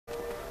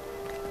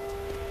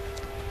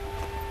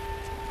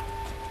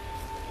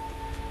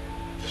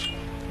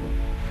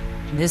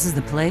This is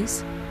the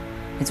place?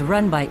 It's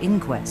run by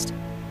Inquest.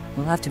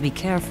 We'll have to be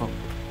careful.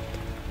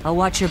 I'll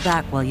watch your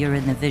back while you're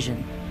in the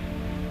vision.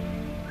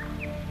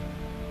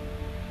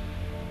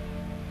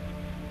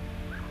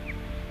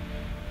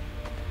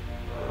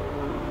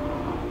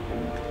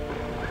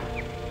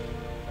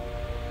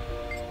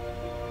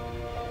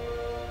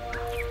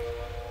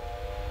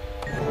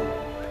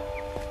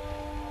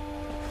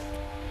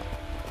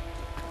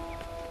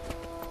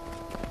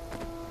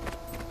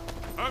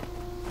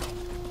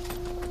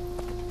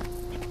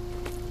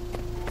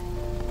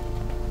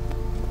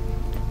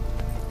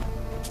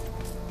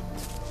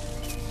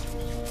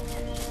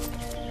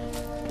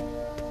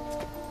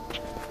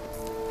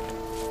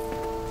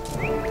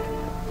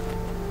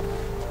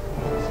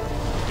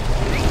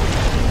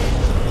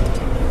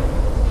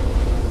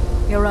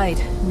 You're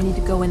right. We need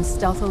to go in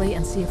stealthily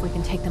and see if we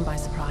can take them by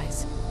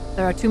surprise.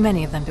 There are too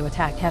many of them to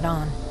attack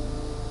head-on.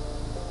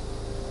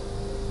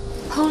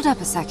 Hold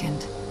up a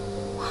second.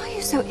 Why are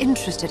you so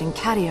interested in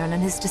Carrion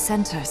and his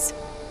dissenters?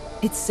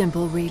 It's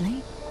simple,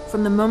 really.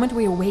 From the moment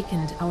we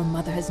awakened, our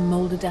mother has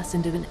molded us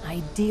into an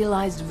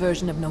idealized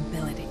version of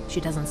nobility. She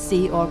doesn't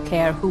see or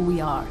care who we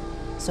are,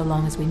 so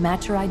long as we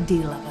match her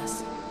ideal of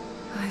us.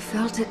 I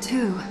felt it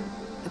too.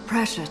 The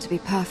pressure to be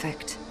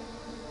perfect.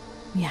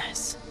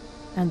 Yes.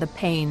 And the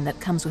pain that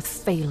comes with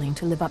failing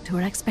to live up to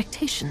her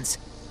expectations.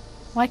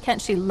 Why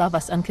can't she love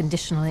us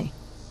unconditionally?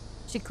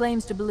 She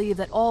claims to believe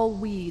that all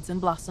weeds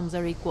and blossoms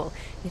are equal,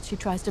 yet she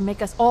tries to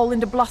make us all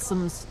into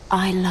blossoms.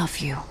 I love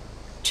you,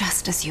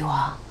 just as you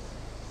are.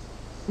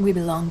 We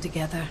belong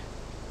together.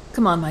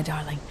 Come on, my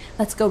darling.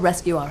 Let's go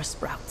rescue our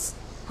sprouts.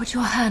 Put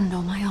your hand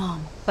on my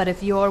arm. But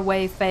if your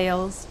way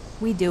fails,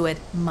 we do it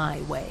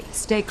my way.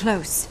 Stay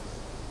close.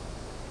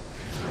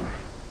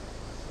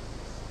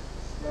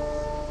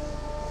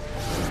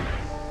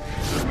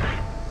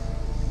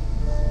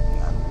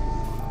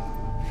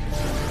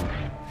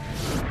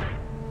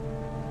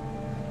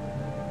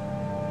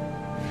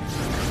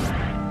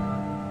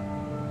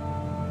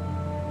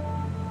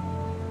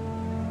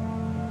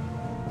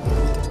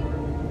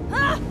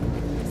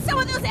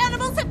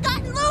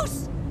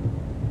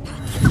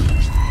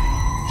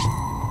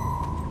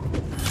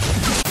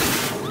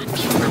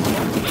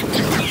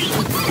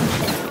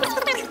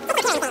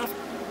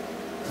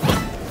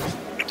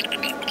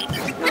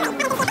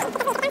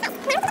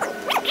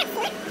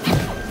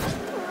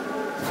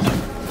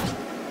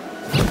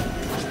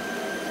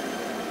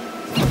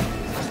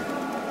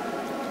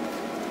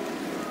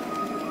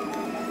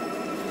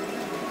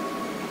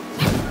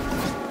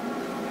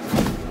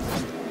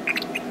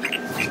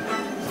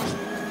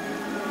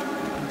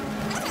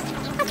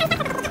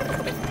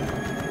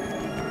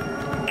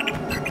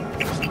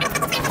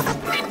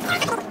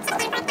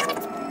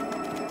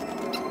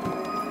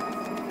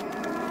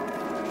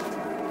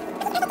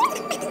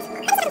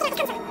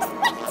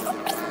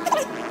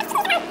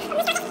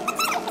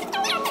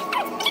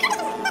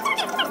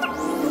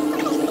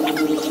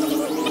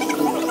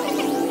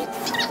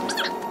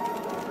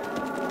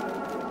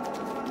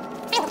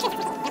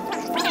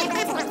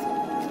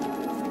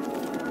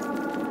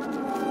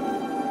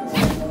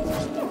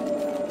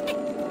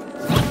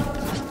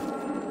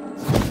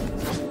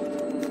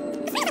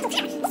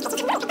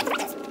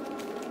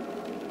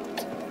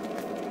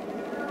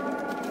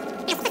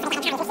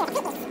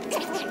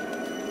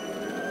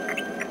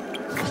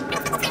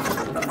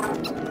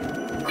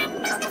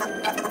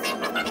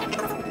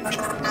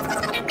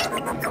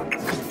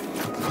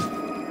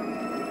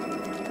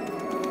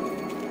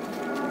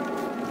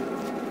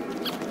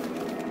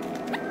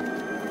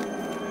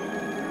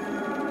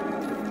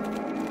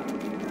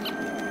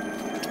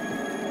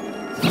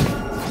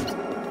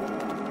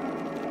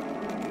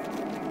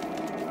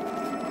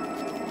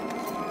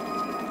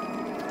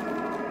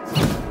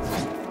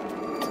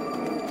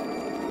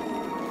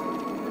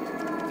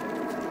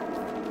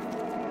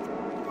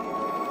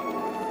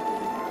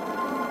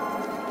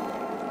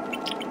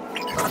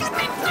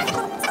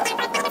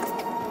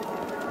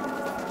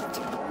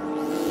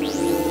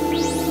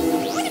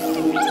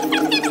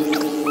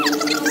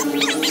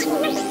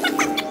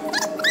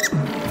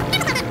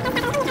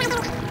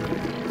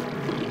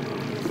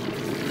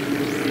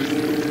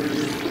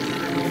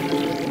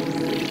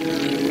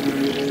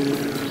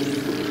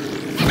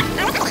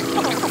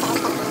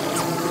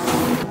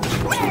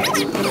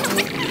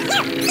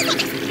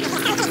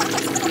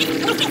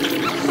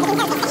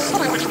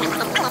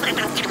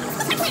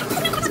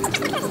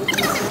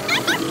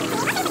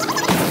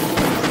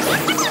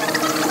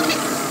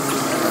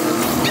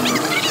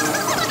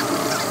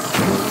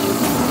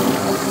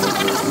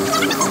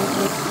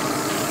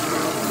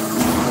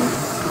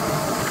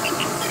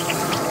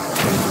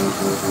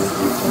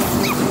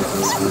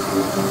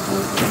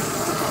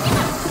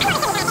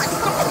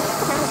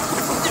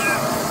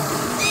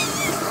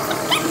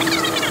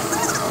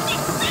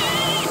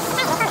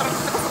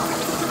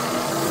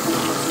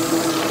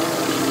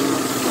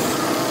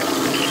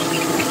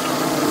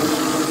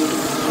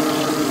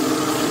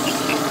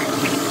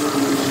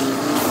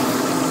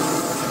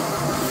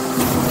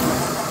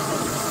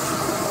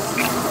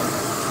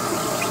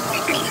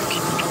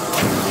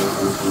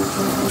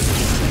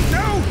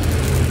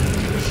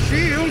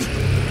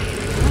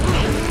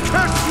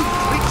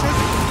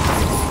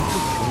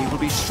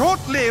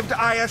 lived,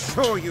 I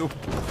assure you.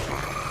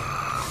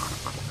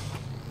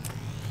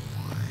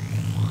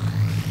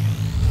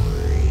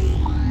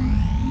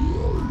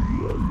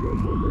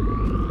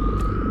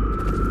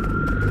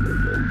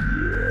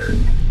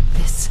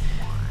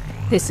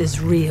 This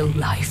is real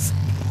life.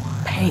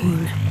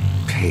 Pain.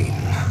 Pain,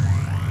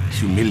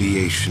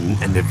 humiliation,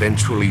 and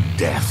eventually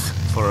death.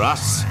 For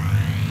us,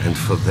 and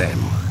for them.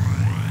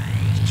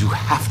 You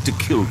have to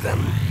kill them.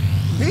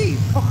 Me?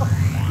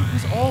 It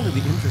was all in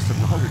the interest of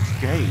knowledge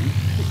gained.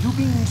 You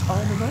beings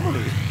are an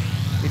anomaly.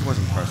 It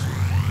wasn't personal.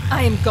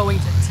 I am going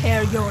to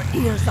tear your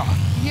ears off.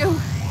 You!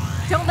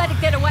 Don't let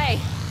it get away!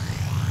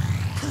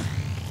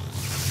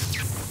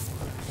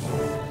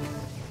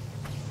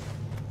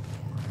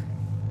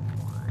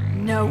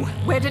 No!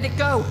 Where did it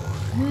go?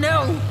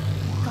 No!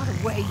 It got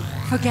away.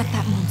 Forget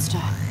that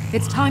monster.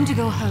 It's time to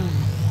go home.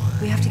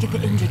 We have to get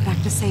the injured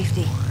back to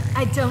safety.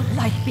 I don't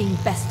like being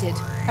bested.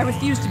 I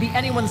refuse to be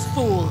anyone's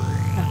fool.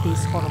 Not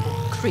these horrible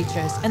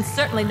creatures, and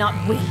certainly not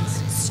Wynn's.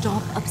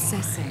 Stop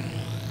obsessing.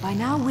 By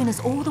now, Wynn is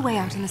all the way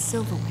out in the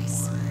Silver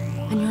Waste.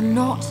 And you're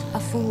not a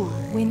fool.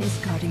 Wynn is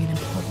guarding an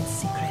important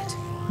secret.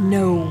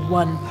 No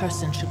one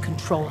person should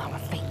control our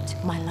fate.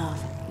 My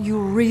love, you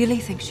really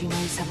think she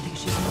knows something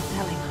she's not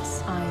telling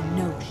us? I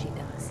know she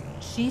does.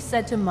 She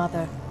said to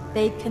Mother,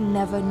 they can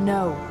never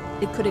know.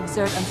 It could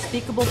exert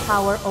unspeakable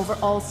power over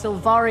all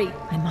Sylvari.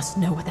 I must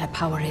know what that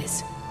power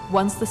is.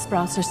 Once the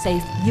Sprouts are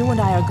safe, you and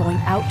I are going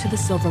out to the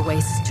Silver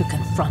Wastes to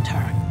confront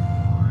her.